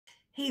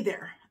Hey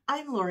there,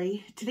 I'm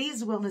Lori. Today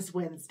is Wellness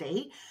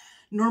Wednesday.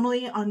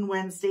 Normally on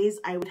Wednesdays,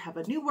 I would have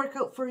a new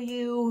workout for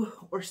you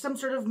or some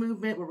sort of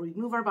movement where we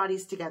move our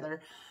bodies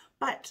together.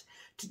 But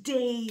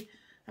today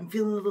I'm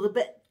feeling a little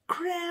bit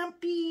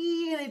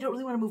crampy and I don't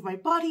really want to move my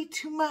body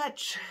too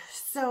much.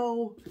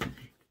 So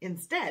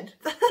instead,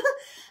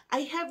 I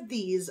have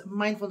these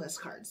mindfulness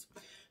cards.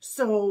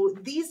 So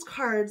these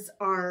cards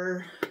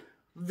are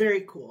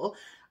very cool.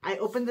 I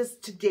opened this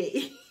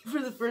today for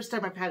the first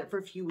time. I've had it for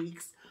a few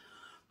weeks.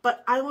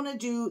 But I want to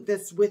do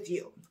this with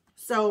you.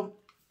 So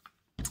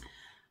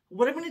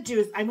what I'm going to do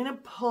is I'm going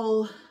to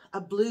pull a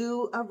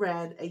blue, a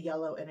red, a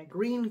yellow, and a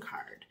green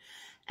card.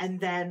 And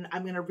then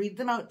I'm going to read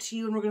them out to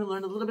you and we're going to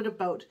learn a little bit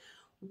about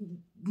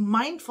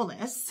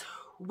mindfulness,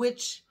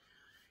 which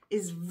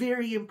is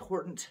very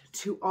important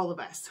to all of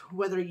us.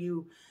 Whether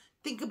you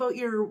think about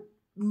your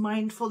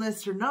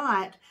mindfulness or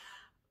not,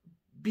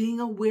 being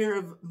aware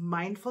of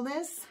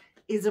mindfulness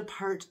is a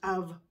part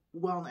of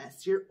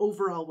wellness, your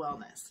overall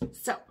wellness.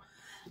 So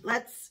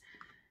let's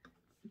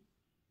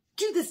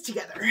do this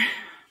together.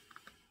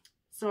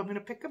 So I'm going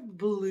to pick a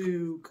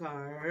blue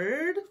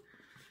card.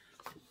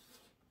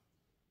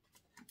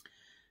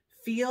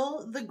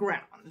 Feel the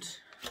ground.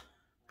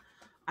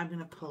 I'm going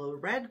to pull a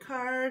red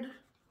card.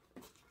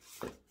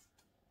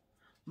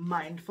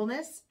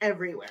 Mindfulness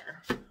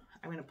everywhere. I'm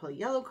going to pull a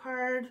yellow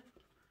card.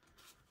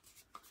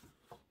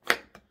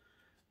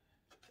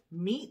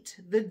 Meet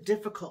the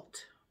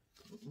difficult.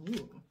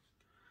 Ooh.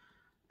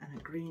 And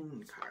a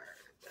green card.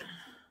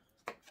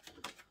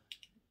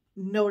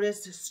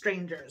 Notice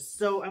strangers.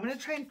 So I'm going to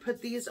try and put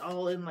these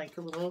all in like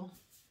a little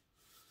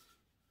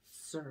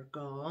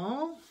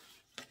circle.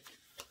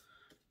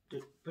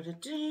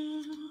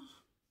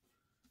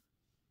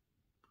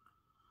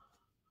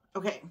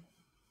 Okay.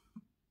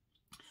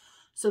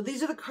 So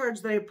these are the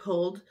cards that I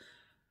pulled.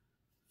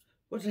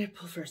 What did I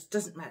pull first?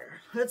 Doesn't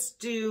matter. Let's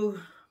do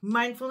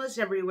mindfulness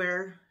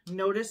everywhere,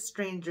 notice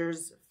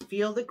strangers,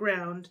 feel the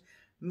ground,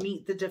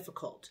 meet the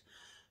difficult.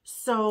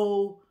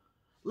 So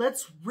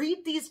let's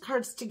read these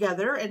cards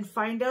together and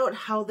find out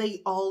how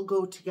they all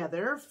go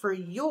together for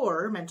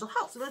your mental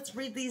health. So let's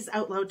read these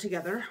out loud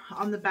together.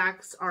 On the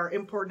backs are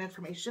important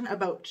information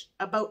about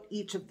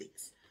each of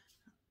these.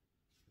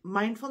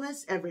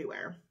 Mindfulness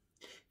everywhere.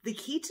 The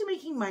key to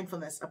making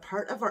mindfulness a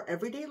part of our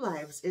everyday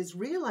lives is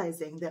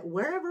realizing that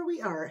wherever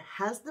we are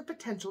has the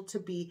potential to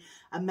be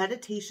a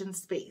meditation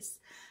space.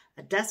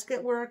 A desk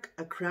at work,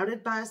 a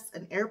crowded bus,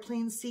 an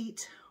airplane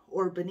seat,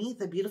 or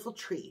beneath a beautiful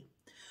tree.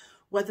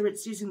 Whether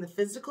it's using the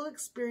physical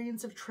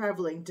experience of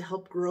traveling to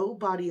help grow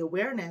body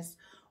awareness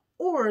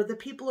or the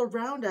people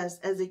around us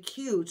as a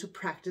cue to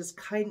practice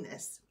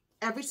kindness.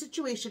 Every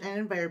situation and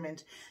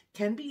environment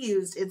can be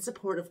used in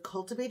support of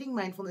cultivating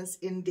mindfulness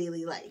in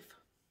daily life.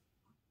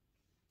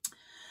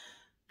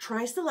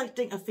 Try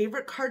selecting a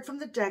favorite card from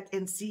the deck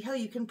and see how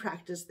you can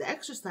practice the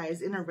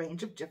exercise in a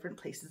range of different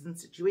places and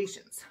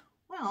situations.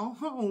 Well,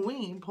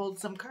 we pulled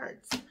some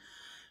cards.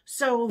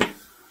 So,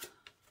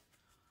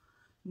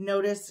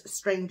 notice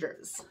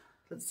strangers.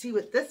 Let's see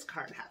what this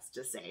card has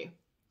to say.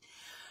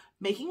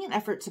 Making an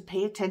effort to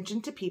pay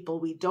attention to people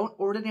we don't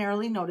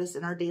ordinarily notice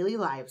in our daily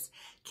lives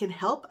can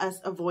help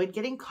us avoid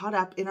getting caught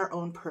up in our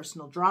own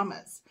personal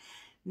dramas.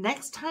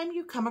 Next time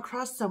you come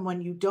across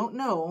someone you don't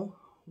know,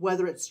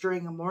 whether it's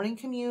during a morning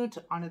commute,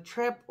 on a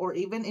trip, or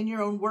even in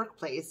your own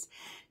workplace,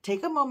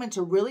 take a moment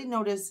to really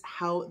notice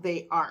how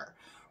they are.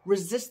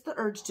 Resist the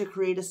urge to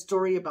create a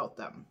story about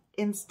them.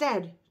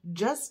 Instead,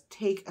 just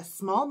take a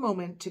small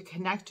moment to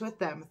connect with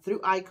them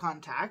through eye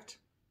contact,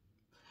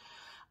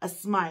 a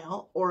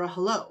smile, or a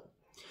hello.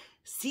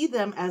 See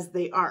them as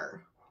they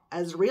are,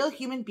 as real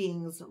human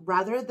beings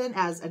rather than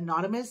as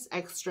anonymous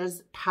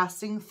extras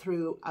passing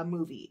through a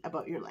movie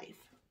about your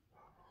life.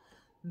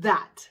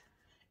 That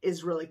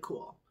is really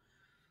cool.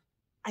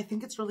 I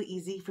think it's really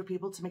easy for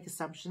people to make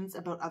assumptions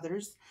about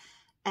others.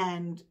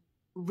 And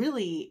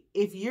really,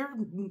 if you're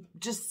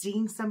just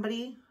seeing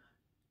somebody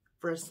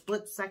for a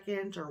split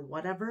second or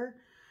whatever,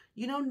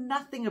 you know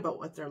nothing about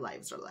what their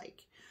lives are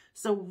like.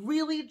 So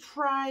really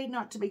try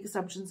not to make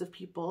assumptions of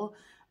people,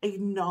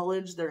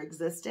 acknowledge their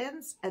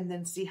existence, and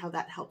then see how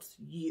that helps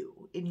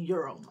you in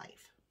your own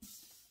life.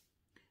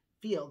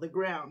 Feel the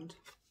ground.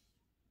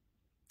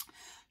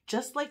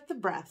 Just like the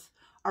breath,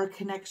 our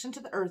connection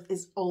to the earth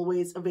is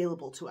always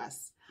available to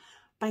us.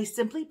 By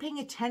simply paying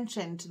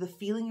attention to the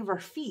feeling of our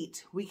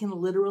feet, we can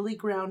literally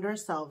ground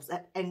ourselves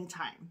at any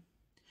time.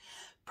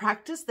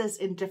 Practice this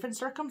in different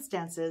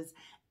circumstances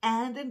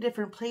and in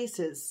different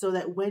places so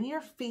that when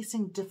you're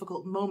facing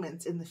difficult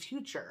moments in the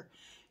future,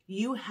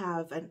 you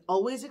have an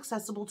always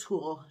accessible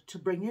tool to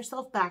bring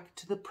yourself back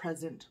to the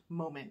present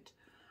moment.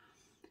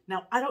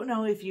 Now, I don't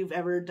know if you've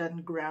ever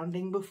done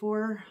grounding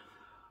before,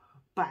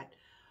 but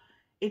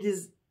it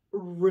is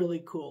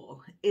really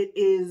cool. It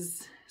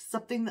is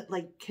something that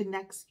like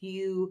connects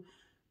you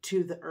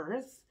to the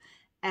earth,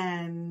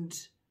 and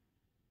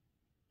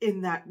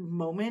in that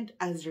moment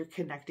as you're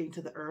connecting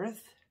to the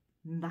earth,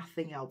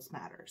 nothing else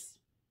matters.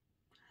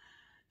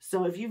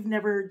 So if you've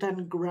never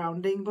done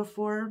grounding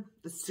before,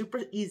 it's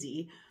super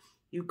easy.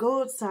 You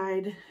go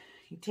outside,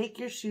 you take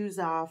your shoes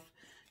off,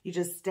 you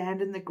just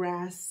stand in the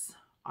grass,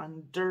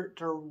 on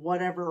dirt or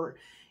whatever,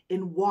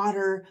 in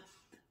water,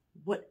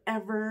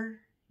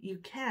 whatever you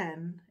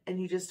can, and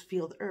you just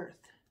feel the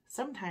earth.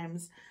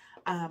 Sometimes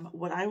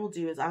what I will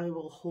do is I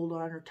will hold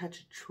on or touch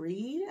a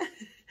tree.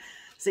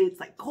 Say it's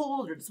like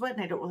cold or it's wet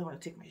and I don't really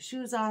want to take my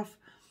shoes off.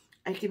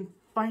 I can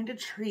find a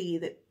tree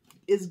that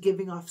is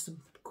giving off some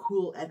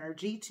cool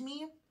energy to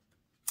me,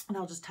 and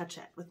I'll just touch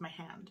it with my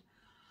hand.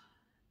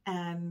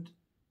 And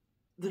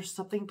there's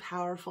something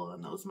powerful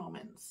in those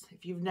moments.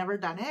 If you've never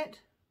done it,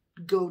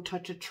 go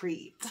touch a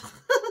tree.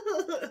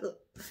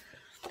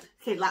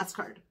 Okay, last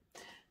card.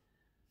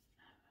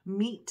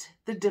 Meet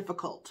the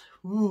difficult.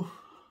 Ooh,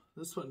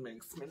 this one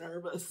makes me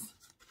nervous.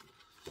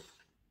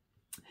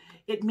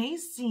 It may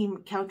seem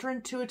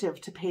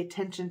counterintuitive to pay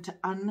attention to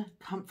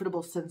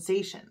uncomfortable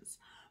sensations,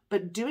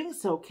 but doing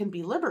so can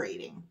be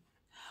liberating.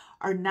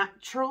 Our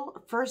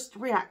natural first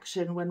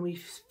reaction when we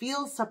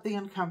feel something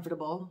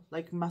uncomfortable,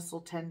 like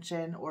muscle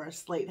tension or a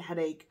slight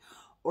headache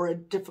or a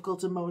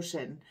difficult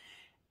emotion,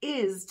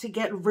 is to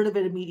get rid of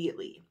it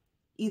immediately,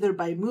 either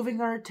by moving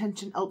our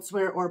attention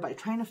elsewhere or by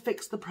trying to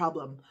fix the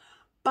problem.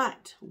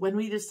 But when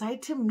we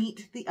decide to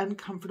meet the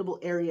uncomfortable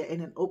area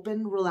in an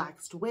open,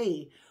 relaxed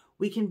way,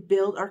 we can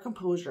build our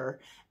composure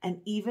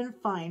and even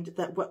find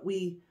that what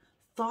we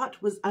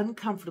thought was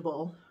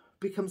uncomfortable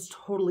becomes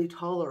totally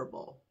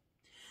tolerable.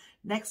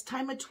 Next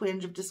time a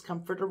twinge of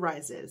discomfort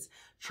arises,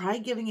 try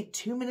giving it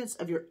 2 minutes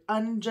of your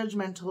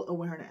unjudgmental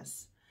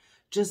awareness.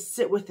 Just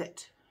sit with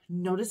it,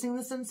 noticing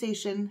the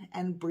sensation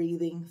and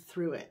breathing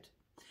through it.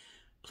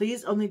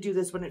 Please only do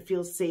this when it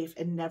feels safe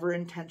and never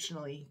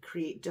intentionally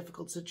create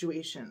difficult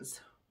situations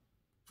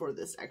for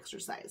this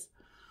exercise.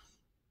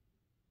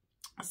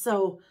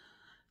 So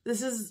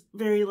this is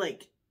very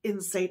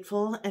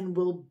insightful and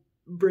will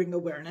bring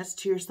awareness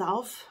to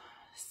yourself.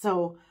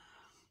 So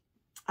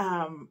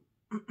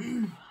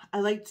I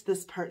liked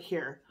this part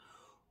here.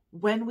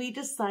 When we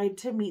decide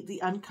to meet the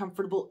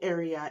uncomfortable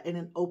area in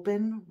an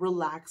open,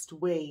 relaxed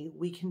way,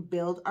 we can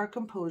build our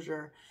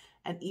composure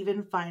and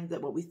even find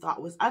that what we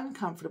thought was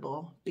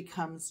uncomfortable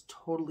becomes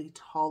totally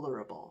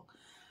tolerable.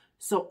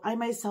 So I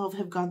myself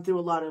have gone through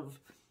a lot of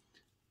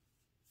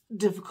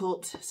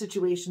difficult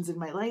situations in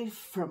my life,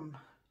 from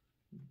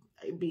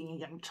being a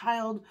young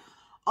child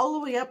all the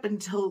way up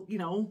until,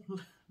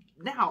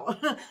 now.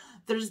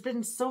 There's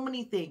been so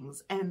many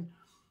things, and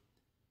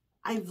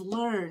I've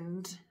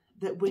learned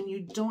that when you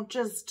don't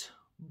just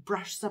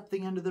brush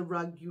something under the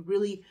rug, you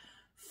really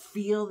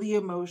feel the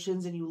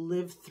emotions and you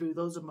live through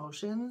those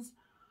emotions,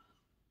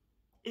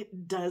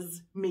 it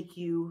does make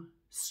you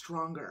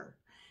stronger.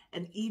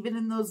 And even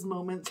in those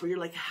moments where you're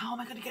like, how am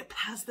I going to get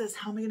past this?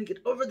 How am I going to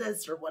get over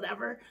this or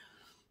whatever?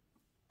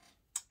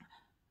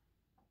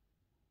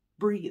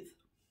 Breathe.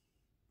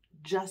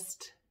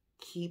 Just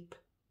keep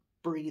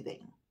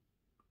breathing.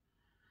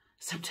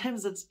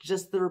 Sometimes it's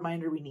just the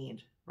reminder we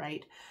need,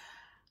 right?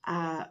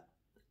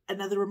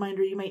 Another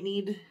reminder you might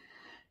need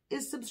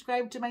is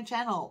subscribe to my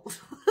channel.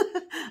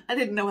 I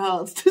didn't know how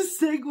else to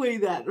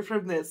segue that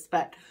from this,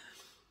 but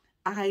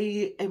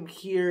I am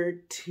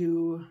here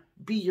to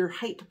be your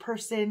hype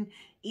person,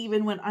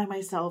 even when I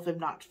myself am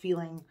not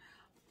feeling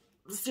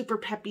super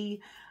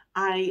peppy.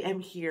 I am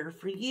here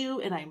for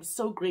you, and I'm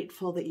so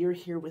grateful that you're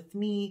here with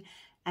me.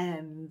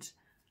 And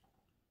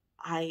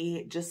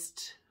I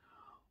just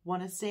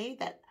want to say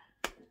that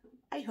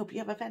I hope you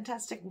have a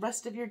fantastic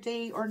rest of your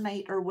day or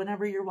night or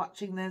whenever you're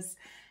watching this.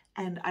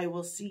 And I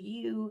will see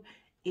you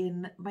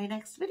in my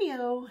next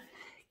video.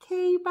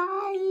 Okay,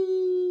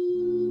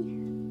 bye.